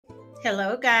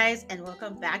Hello, guys, and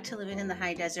welcome back to Living in the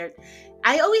High Desert.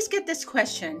 I always get this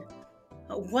question: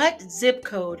 what zip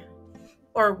code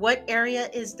or what area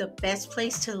is the best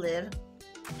place to live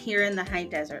here in the High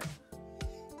Desert?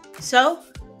 So,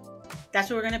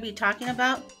 that's what we're going to be talking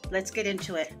about. Let's get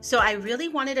into it. So, I really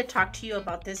wanted to talk to you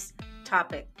about this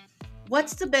topic.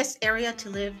 What's the best area to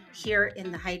live here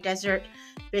in the High Desert,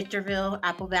 Victorville,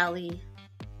 Apple Valley,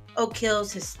 Oak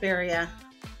Hills, Hesperia?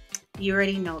 You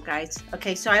already know, guys.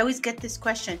 Okay, so I always get this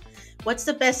question: what's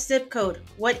the best zip code?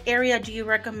 What area do you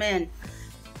recommend?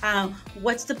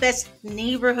 What's the best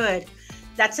neighborhood?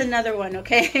 That's another one,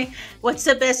 okay? What's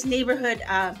the best neighborhood?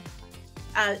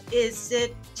 Is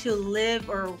it to live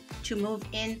or to move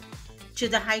in to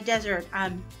the high desert?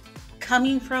 I'm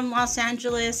coming from Los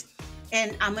Angeles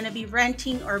and I'm going to be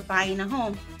renting or buying a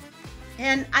home.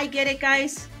 And I get it,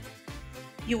 guys.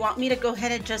 You want me to go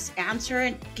ahead and just answer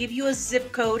and give you a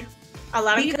zip code? A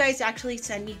lot of you guys actually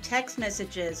send me text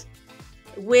messages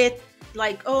with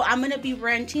like, oh, I'm going to be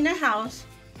renting a house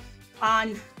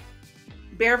on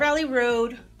Bear Valley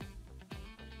Road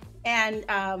and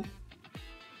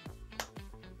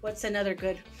what's another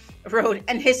good road?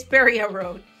 And Hesperia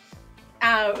Road.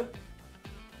 Uh,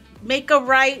 Make a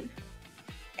right,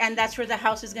 and that's where the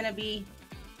house is going to be.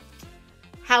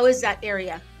 How is that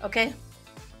area? Okay.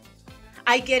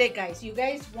 I get it, guys. You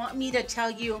guys want me to tell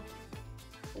you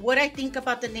what I think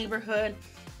about the neighborhood.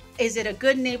 Is it a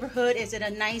good neighborhood? Is it a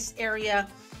nice area?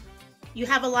 You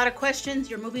have a lot of questions.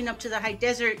 You're moving up to the high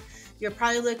desert. You're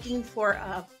probably looking for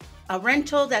a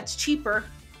rental that's cheaper.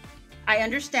 I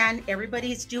understand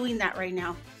everybody's doing that right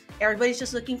now. Everybody's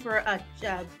just looking for a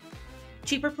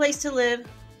cheaper place to live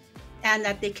and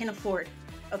that they can afford.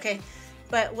 Okay.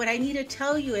 But what I need to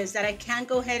tell you is that I can't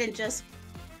go ahead and just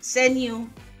send you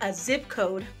a zip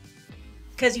code,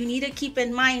 because you need to keep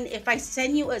in mind, if I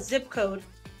send you a zip code,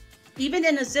 even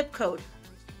in a zip code,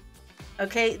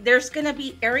 okay, there's going to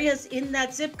be areas in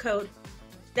that zip code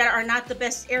that are not the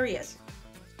best areas.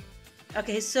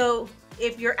 Okay, so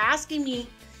if you're asking me,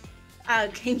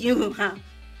 can you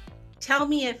tell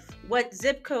me if what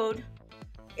zip code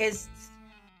is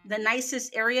the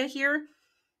nicest area here?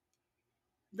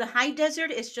 The high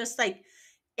desert is just like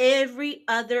every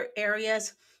other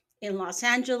areas in Los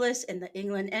Angeles, in the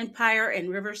Inland Empire, in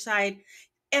Riverside,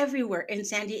 everywhere in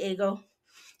San Diego,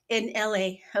 in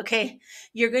LA. Okay,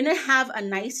 you're gonna have a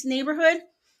nice neighborhood,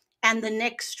 and the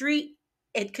next street,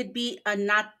 it could be a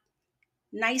not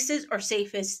nicest or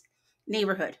safest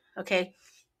neighborhood. Okay,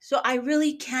 so I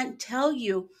really can't tell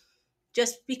you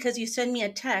just because you send me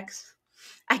a text.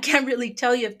 I can't really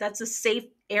tell you if that's a safe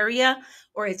area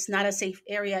or it's not a safe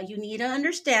area. You need to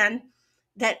understand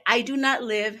that I do not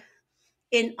live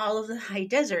in all of the high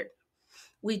desert.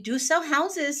 We do sell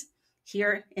houses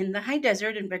here in the high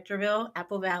desert in Victorville,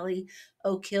 Apple Valley,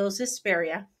 Oak Hills,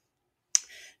 Hesperia,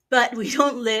 but we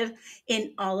don't live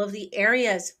in all of the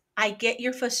areas. I get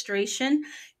your frustration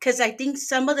because I think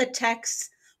some of the texts,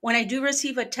 when I do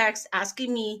receive a text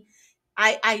asking me,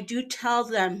 I do tell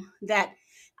them that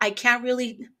I can't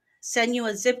really send you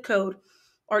a zip code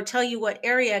or tell you what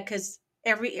area, because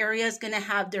every area is going to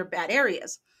have their bad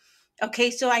areas.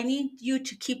 Okay, so I need you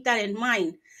to keep that in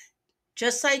mind.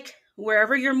 Just like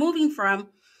wherever you're moving from,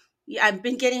 I've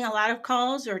been getting a lot of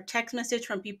calls or text message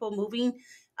from people moving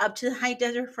up to the high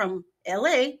desert from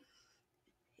LA.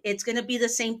 It's going to be the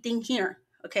same thing here.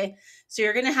 Okay, so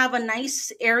you're going to have a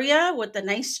nice area with a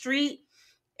nice street,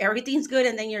 everything's good,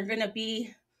 and then you're going to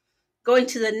be going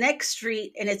to the next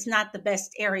street and it's not the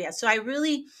best area. So I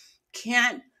really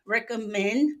can't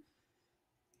recommend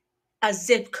a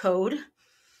zip code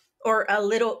or a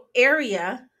little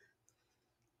area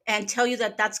and tell you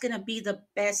that that's going to be the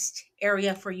best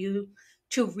area for you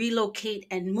to relocate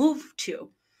and move to.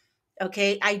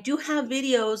 Okay, I do have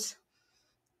videos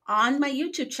on my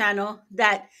YouTube channel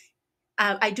that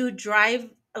I do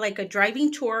drive, like a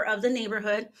driving tour of the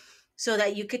neighborhood, so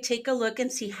that you could take a look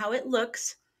and see how it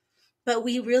looks. But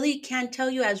we really can't tell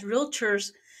you as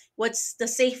realtors what's the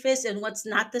safest and what's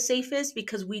not the safest,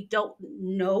 because we don't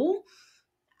know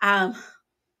um,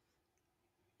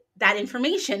 that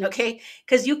information. Okay,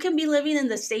 because you can be living in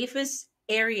the safest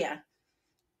area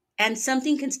and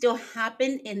something can still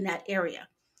happen in that area.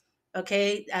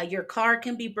 Okay, your car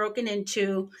can be broken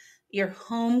into, your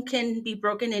home can be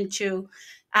broken into,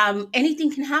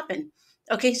 anything can happen.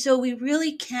 Okay, so we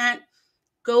really can't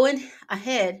go in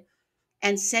ahead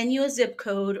and send you a zip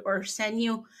code or send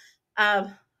you a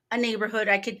neighborhood.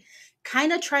 I could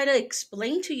kind of try to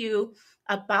explain to you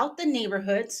about the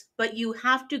neighborhoods, but you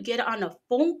have to get on a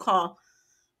phone call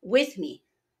with me.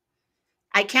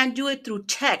 I can't do it through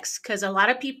text because a lot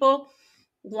of people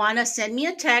want to send me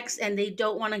a text and they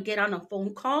don't want to get on a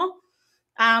phone call,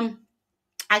 um,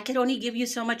 I could only give you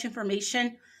so much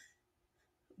information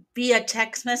via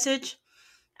text message.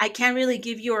 I can't really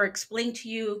give you or explain to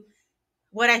you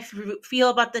what I feel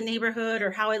about the neighborhood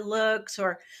or how it looks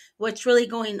or what's really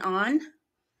going on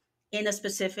in a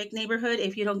specific neighborhood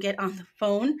if you don't get on the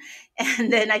phone.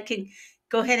 And then I can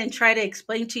go ahead and try to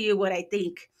explain to you what I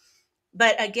think.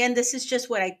 But again, this is just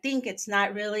what I think. It's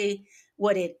not really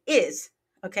what it is.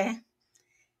 Okay.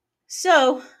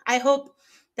 So I hope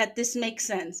that this makes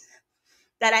sense.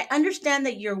 That I understand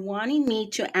that you're wanting me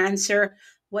to answer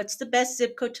what's the best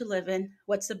zip code to live in,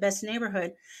 what's the best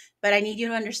neighborhood. But I need you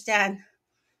to understand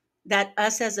that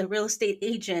us as a real estate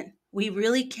agent, we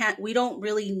don't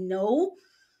really know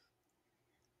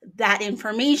that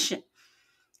information.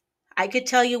 I could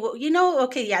tell you, well,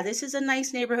 okay, yeah, this is a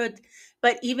nice neighborhood,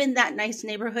 but even that nice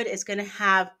neighborhood is going to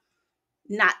have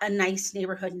not a nice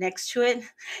neighborhood next to it.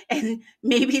 And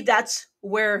maybe that's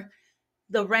where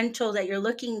the rental that you're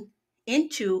looking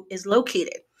into is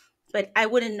located. But I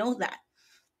wouldn't know that.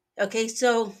 Okay,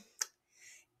 so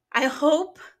I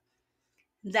hope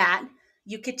that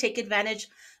you could take advantage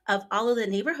of all of the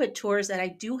neighborhood tours that I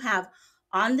do have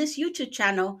on this YouTube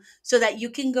channel so that you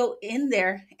can go in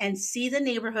there and see the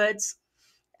neighborhoods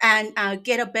and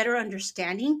get a better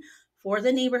understanding for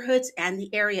the neighborhoods and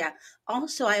the area.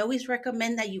 Also, I always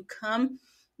recommend that you come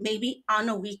maybe on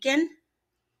a weekend,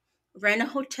 rent a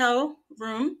hotel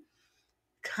room,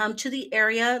 come to the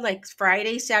area like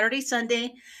Friday, Saturday,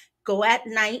 Sunday, go at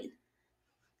night,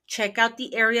 check out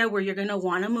the area where you're going to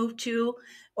want to move to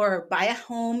or buy a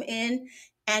home in,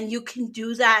 and you can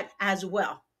do that as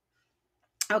well.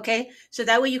 Okay, so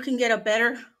that way you can get a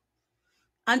better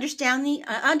understanding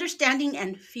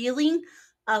and feeling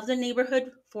of the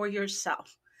neighborhood for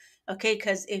yourself. Okay,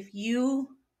 because if you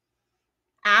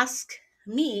ask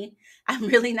me, I'm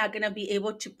really not going to be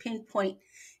able to pinpoint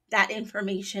that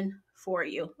information for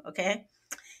you. Okay,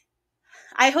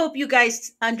 I hope you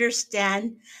guys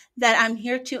understand that I'm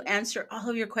here to answer all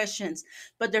of your questions,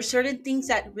 but there's certain things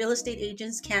that real estate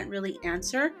agents can't really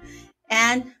answer.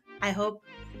 And I hope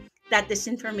that this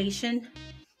information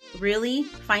really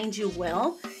finds you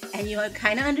well and you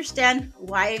kind of understand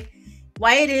why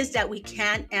it is that we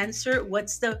can't answer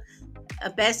what's the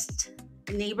best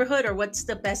neighborhood or what's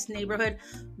the best neighborhood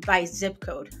by zip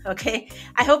code. Okay,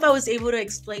 I hope I was able to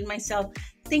explain myself.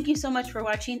 Thank you so much for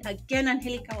watching. Again,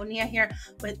 Angelica Bonilla here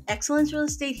with Excellence Real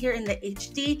Estate here in the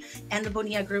HD and the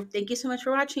Bonilla Group. Thank you so much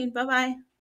for watching. Bye bye.